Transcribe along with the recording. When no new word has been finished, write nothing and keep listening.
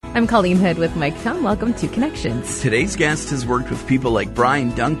I'm Colleen Hood with Mike Tom. Welcome to Connections. Today's guest has worked with people like Brian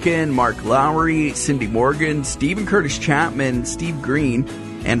Duncan, Mark Lowry, Cindy Morgan, Stephen Curtis Chapman, Steve Green,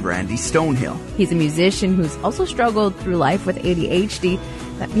 and Randy Stonehill. He's a musician who's also struggled through life with ADHD.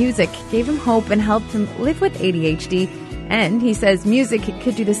 That music gave him hope and helped him live with ADHD. And he says music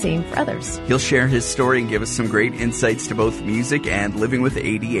could do the same for others. He'll share his story and give us some great insights to both music and living with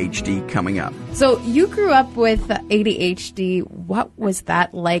ADHD coming up. So you grew up with ADHD. What was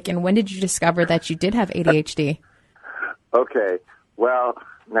that like, and when did you discover that you did have ADHD? Okay, well,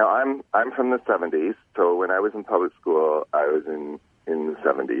 now I'm from the 70s, so when I was in public school, I was in the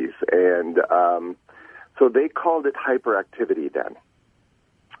 70s, and so they called it hyperactivity then.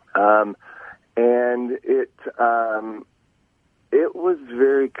 And it was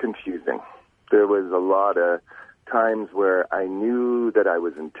very confusing. There was a lot of times where I knew that I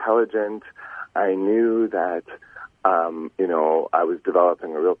was intelligent. I knew that, I was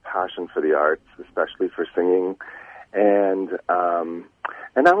developing a real passion for the arts, especially for singing. And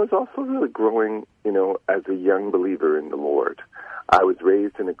I was also really growing, as a young believer in the Lord. I was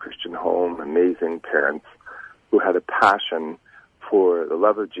raised in a Christian home, amazing parents who had a passion for the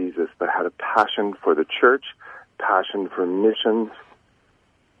love of Jesus, but had a passion for the church, passion for missions,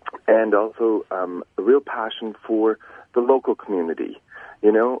 and also a real passion for the local community,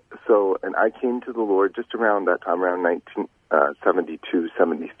 So, and I came to the Lord just around that time, around 1972,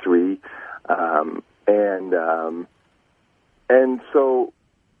 73, and so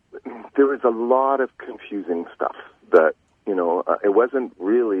there was a lot of confusing stuff that, it wasn't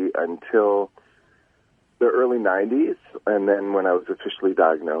really until the early 90s, and then when I was officially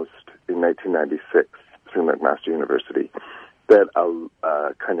diagnosed in 1996 through McMaster University, that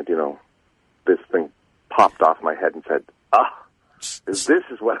this thing popped off my head and said, this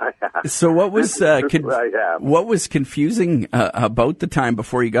is what I have. So what was what was confusing about the time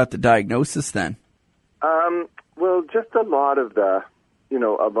before you got the diagnosis then? Well, just a lot of the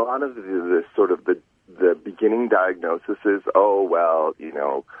sort of the beginning diagnosis is,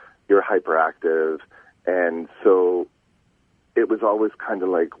 you're hyperactive. And so it was always kind of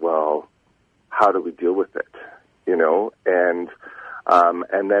like, well, how do we deal with it?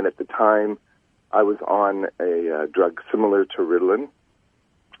 And then at the time I was on a drug similar to Ritalin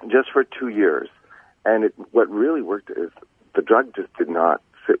just for 2 years. And what really worked is the drug just did not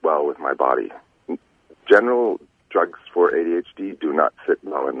sit well with my body. General drugs for ADHD do not sit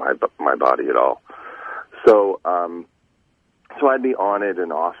well in my body at all. So I'd be on it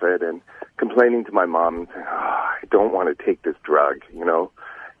and off it and complaining to my mom and saying, I don't want to take this drug,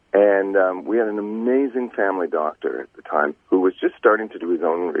 And we had an amazing family doctor at the time who was just starting to do his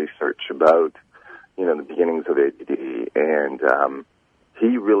own research about, the beginnings of ADD. And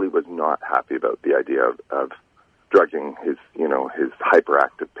he really was not happy about the idea of drugging his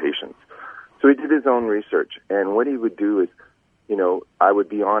hyperactive patients. So he did his own research. And what he would do is, I would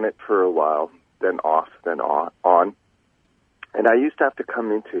be on it for a while, then off, then on. And I used to have to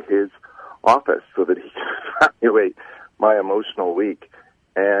come into his office so that he could evaluate my emotional week.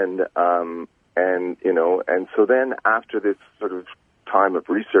 And so then after this sort of time of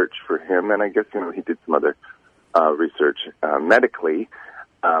research for him, and I guess, he did some other research medically,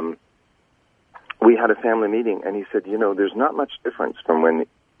 we had a family meeting, and he said, there's not much difference from when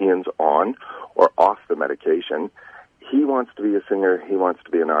Ian's on or off the medication. He wants to be a singer. He wants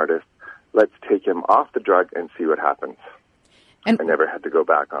to be an artist. Let's take him off the drug and see what happens. And I never had to go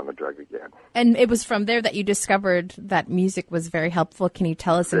back on the drug again. And it was from there that you discovered that music was very helpful. Can you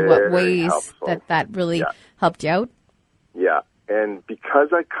tell us in what ways that really helped you out? Yeah, and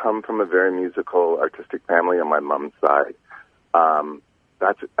because I come from a very musical, artistic family on my mom's side,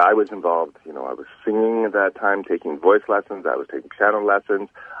 I was involved. I was singing at that time, taking voice lessons. I was taking piano lessons.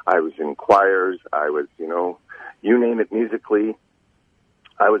 I was in choirs. I was, you name it, musically,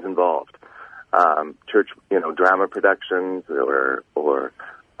 I was involved. Church, drama productions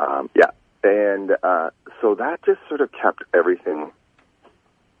and so that just sort of kept everything,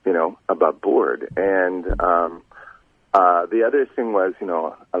 above board. And the other thing was,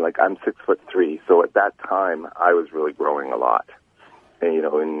 I'm 6'3", so at that time I was really growing a lot,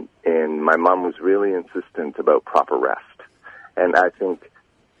 and and my mom was really insistent about proper rest, and I think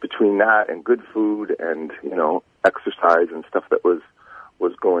between that and good food and exercise and stuff that was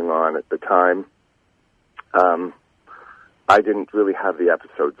going on at the time, I didn't really have the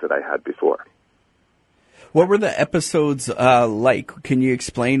episodes that I had before. What were the episodes like? Can you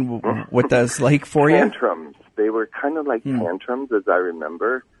explain what that's like for you? Tantrums. They were kind of like tantrums, as I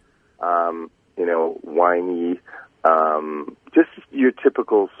remember. Whiny, just your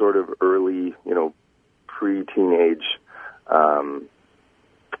typical sort of early, pre-teenage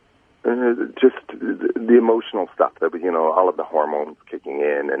just the emotional stuff that, all of the hormones kicking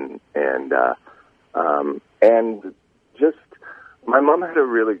in, and just my mom had a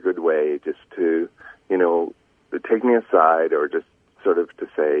really good way just to, to take me aside or just sort of to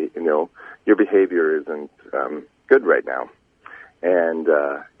say, your behavior isn't good right now, and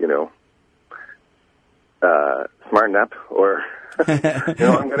smarten up, or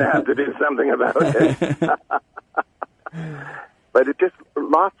I'm going to have to do something about it. But it just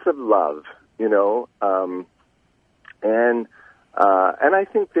lots of love, and I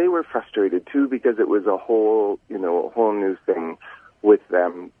think they were frustrated too, because it was a whole new thing with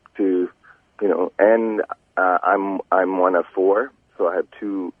them to, and I'm one of four, so I have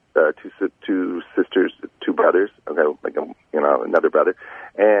two sisters, two brothers. Okay, like another brother,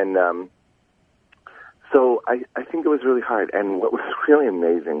 and so I think it was really hard. And what was really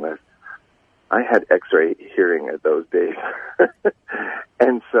amazing was I had X-ray hearing at those days,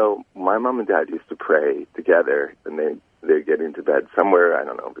 and so my mom and dad used to pray together, and they'd get into bed somewhere, I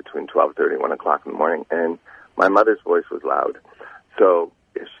don't know, between 12:30 and 1 o'clock in the morning, and my mother's voice was loud. So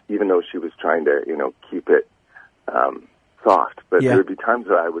even though she was trying to, keep it soft, but there would be times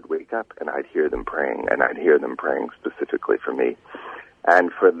that I would wake up and I'd hear them praying, and I'd hear them praying specifically for me,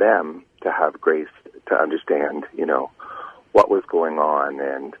 and for them to have grace to understand, what was going on,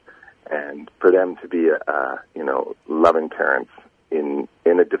 and for them to be, loving parents in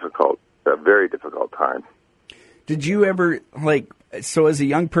a very difficult time. Did you ever, so as a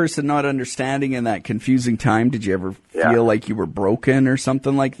young person not understanding in that confusing time, did you ever feel like you were broken or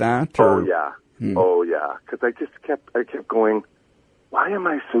something like that? Or? Oh, yeah. Because I kept going, why am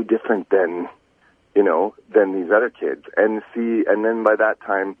I so different than these other kids? And then by that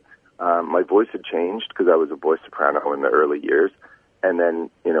time, my voice had changed, because I was a voice soprano in the early years, and then,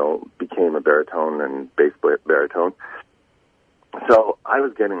 became a baritone and bass baritone. So I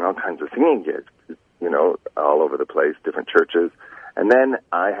was getting all kinds of singing gigs, all over the place, different churches. And then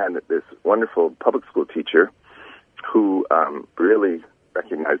I had this wonderful public school teacher who really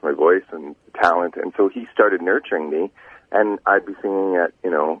recognized my voice and talent, and so he started nurturing me, and I'd be singing at,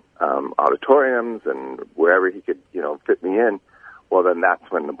 auditoriums and wherever he could, fit me in. Well, then that's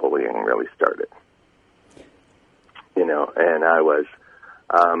when the bullying really started. And I was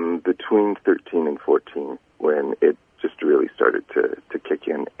between 13 and 14 when it just really started to kick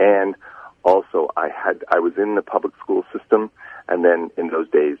in. And also I was in the public school system, and then in those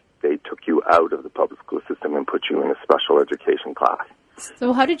days they took you out of the public school system and put you in a special education class.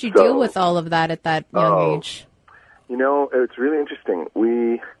 So how did you deal with all of that at that young age? It's really interesting.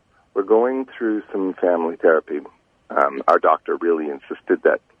 We were going through some family therapy. Our doctor really insisted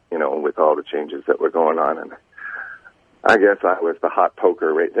that, with all the changes that were going on, and I guess I was the hot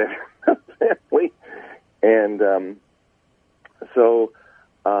poker right there. And so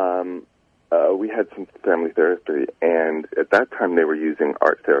we had some family therapy, and at that time they were using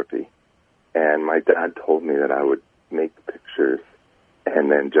art therapy. And my dad told me that I would make pictures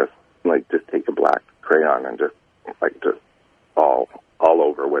and then just take a black crayon and just all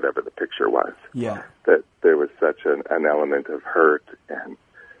over whatever the picture was. Yeah. That there was such an element of hurt and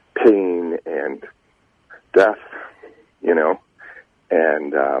pain and death, and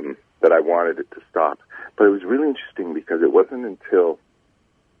that I wanted it to stop. But it was really interesting, because it wasn't until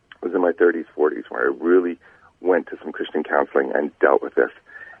I was in my 30s, 40s, where I really went to some Christian counseling and dealt with this,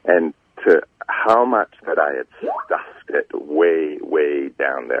 and to how much that I had stuffed it way, way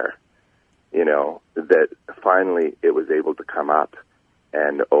down there, that finally it was able to come up,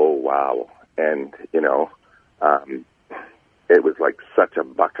 and oh, wow. And, it was like such a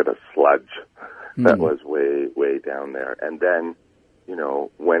bucket of sludge that was way, way down there. And then,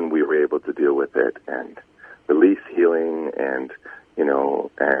 when we were able to deal with it and release healing and,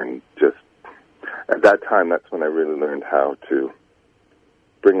 and just at that time, that's when I really learned how to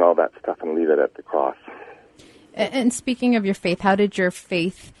bring all that stuff and leave it at the cross. And speaking of your faith, how did your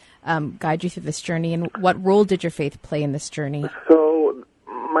faith guide you through this journey, and what role did your faith play in this journey? So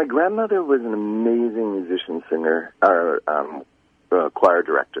my grandmother was an amazing musician, singer, choir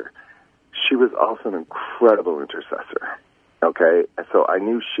director. She was also an incredible intercessor. Okay, so I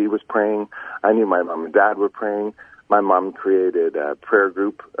knew she was praying. I knew my mom and dad were praying. My mom created a prayer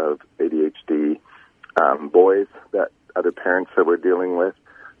group of ADHD boys that other parents that were dealing with.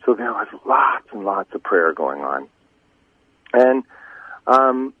 So there was lots and lots of prayer going on. And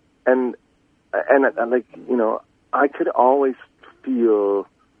I could always feel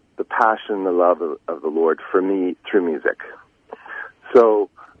the passion, the love of the Lord for me through music. So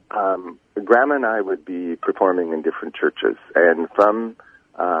Grandma and I would be performing in different churches, and from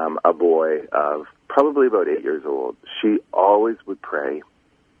a boy of probably about 8 years old, she always would pray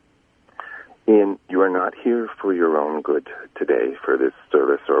you are not here for your own good today for this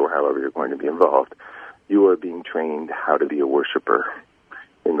service or however you're going to be involved. You are being trained how to be a worshiper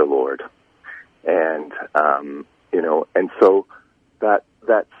in the Lord. And, and so that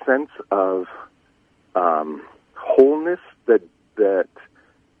sense of wholeness that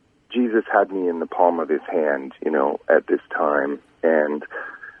Jesus had me in the palm of his hand, at this time, and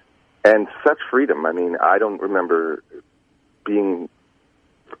such freedom. I mean, I don't remember being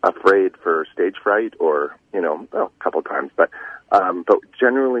afraid for stage fright or, a couple times, but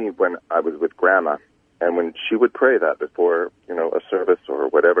generally when I was with Grandma and when she would pray that before, a service or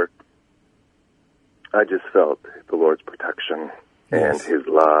whatever, I just felt the Lord's protection and his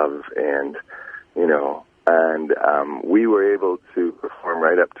love and, we were able to perform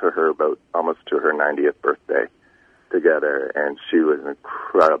right up to her, almost to her 90th birthday together, and she was an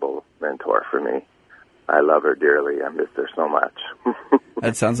incredible mentor for me. I love her dearly. I miss her so much.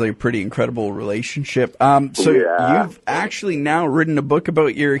 That sounds like a pretty incredible relationship. You've actually now written a book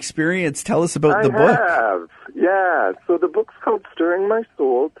about your experience. Tell us about the book. I have, yeah. So the book's called Stirring My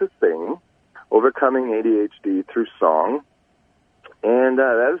Soul to Sing, Overcoming ADHD Through Song. And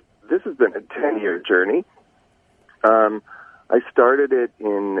this has been a 10-year journey. I started it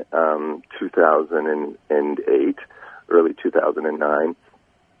in 2008, early 2009.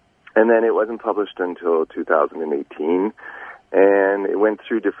 And then it wasn't published until 2018, and it went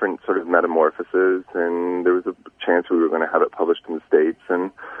through different sort of metamorphoses, and there was a chance we were going to have it published in the States,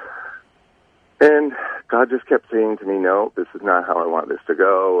 and God just kept saying to me, no, this is not how I want this to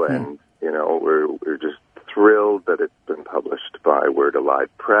go, and, we're just thrilled that it's been published by Word Alive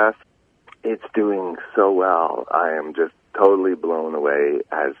Press. It's doing so well. I am just totally blown away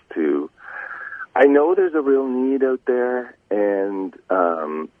as to, I know there's a real need out there, and,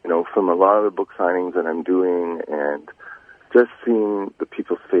 from a lot of the book signings that I'm doing and just seeing the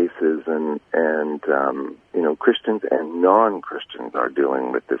people's faces and Christians and non-Christians are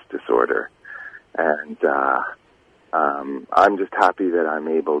dealing with this disorder. And I'm just happy that I'm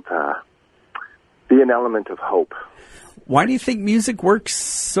able to be an element of hope. Why do you think music works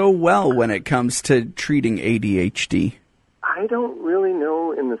so well when it comes to treating ADHD? I don't really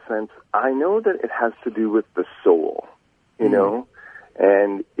know in the sense, I know that it has to do with the soul,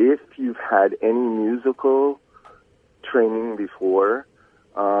 and if you've had any musical training before,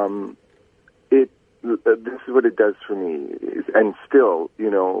 this is what it does for me. And still,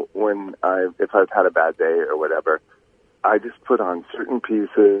 if I've had a bad day or whatever, I just put on certain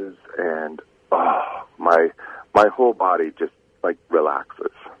pieces and, my whole body just,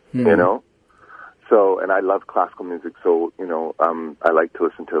 relaxes, So, and I love classical music, so, I like to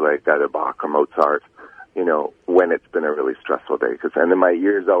listen to, either Bach or Mozart, when it's been a really stressful day. And then my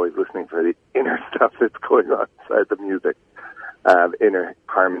ear's always listening for the inner stuff that's going on inside the music, inner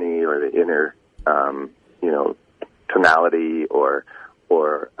harmony or the inner, tonality or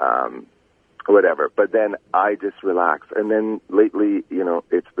whatever. But then I just relax. And then lately,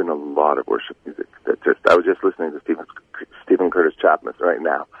 it's been a lot of worship music I was just listening to Stephen Curtis Chapman right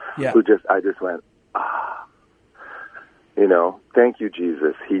now, I just went, thank you,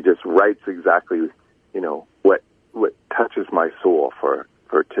 Jesus. He just writes exactly, what touches my soul for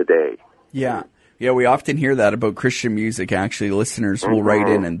today. Yeah. Yeah, we often hear that about Christian music. Actually, listeners will write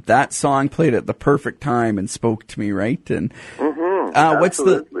in, and that song played at the perfect time and spoke to me, right? And what's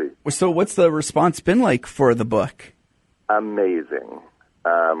the response been like for the book? Amazing.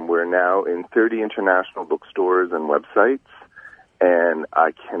 We're now in 30 international bookstores and websites, and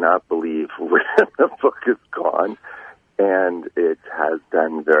I cannot believe where the book has gone. And it has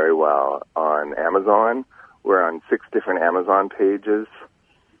done very well on Amazon. We're on 6 different Amazon pages.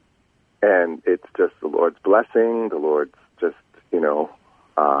 And it's just the Lord's blessing, the Lord's just,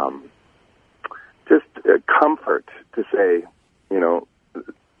 comfort to say,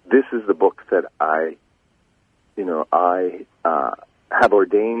 this is the book that I have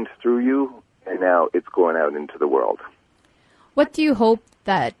ordained through you, and now it's going out into the world. What do you hope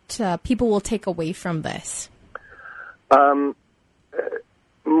that people will take away from this?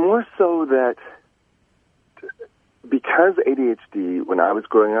 More so that because ADHD, when I was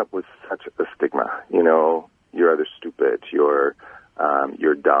growing up, was such a stigma. You're either stupid, you're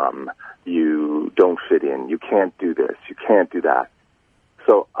dumb, you don't fit in, you can't do this, you can't do that.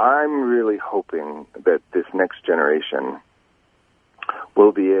 So I'm really hoping that this next generation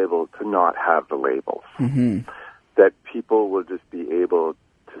will be able to not have the labels. Mm-hmm. That people will just be able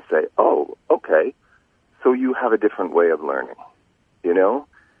to say, oh, okay, so you have a different way of learning,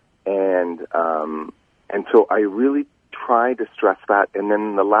 And so I really try to stress that. And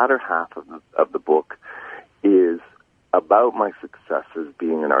then the latter half of the book is about my success as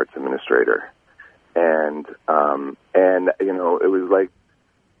being an arts administrator And you know, it was like,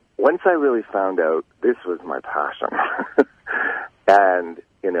 once I really found out this was my passion, and,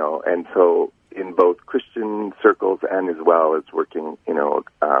 you know, and so in both Christian circles and as well as working, you know,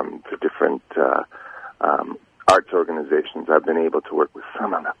 for different arts organizations, I've been able to work with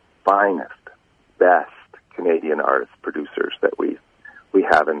some of the finest, best Canadian artist producers that we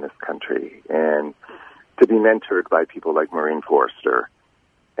have in this country, and to be mentored by people like Maureen Forrester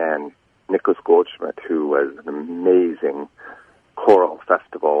and Nicholas Goldschmidt, who was an amazing choral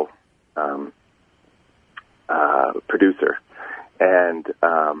festival producer, and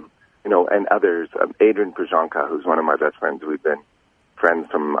you know, and others. Adrian Prozhanka, who's one of my best friends. We've been friends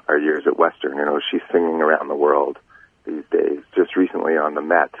from our years at Western. You know, she's singing around the world these days. Just recently on the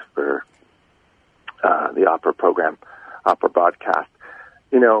Met for the opera program, opera broadcast.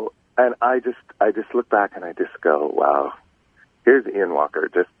 You know, and I just look back and I just go, wow, here's Ian Walker,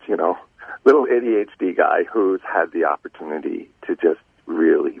 just, you know, little ADHD guy who's had the opportunity to just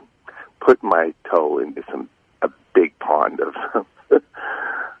really put my toe into a big pond of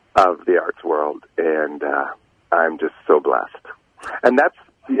of the arts world, and I'm just so blessed. And that's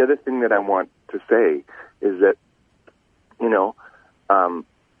the other thing that I want to say is that, you know,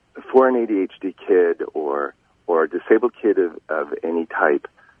 for an ADHD kid or a disabled kid of any type,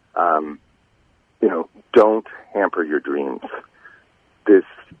 you know, don't hamper your dreams.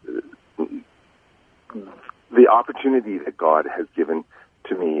 The opportunity that God has given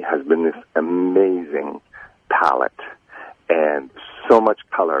to me has been this amazing palette and so much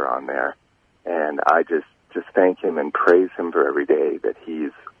color on there. And I just thank Him and praise Him for every day that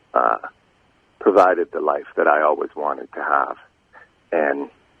He's provided the life that I always wanted to have. And,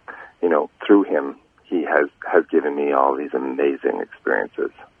 you know, through Him, He has given me all these amazing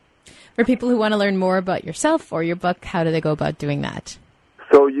experiences. For people who want to learn more about yourself or your book, how do they go about doing that?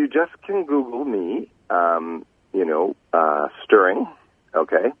 So you just can Google me, you know, Stirring,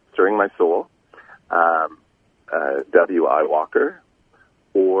 okay, Stirring My Soul, W.I. Walker,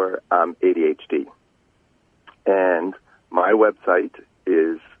 or ADHD. And my website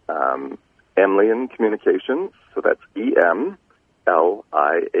is Emlian Communications, so that's EMLIAN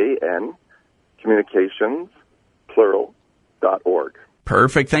Communications, plural.org.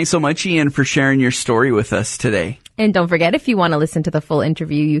 Perfect. Thanks so much, Ian, for sharing your story with us today. And don't forget, if you want to listen to the full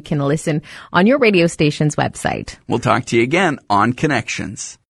interview, you can listen on your radio station's website. We'll talk to you again on Connections.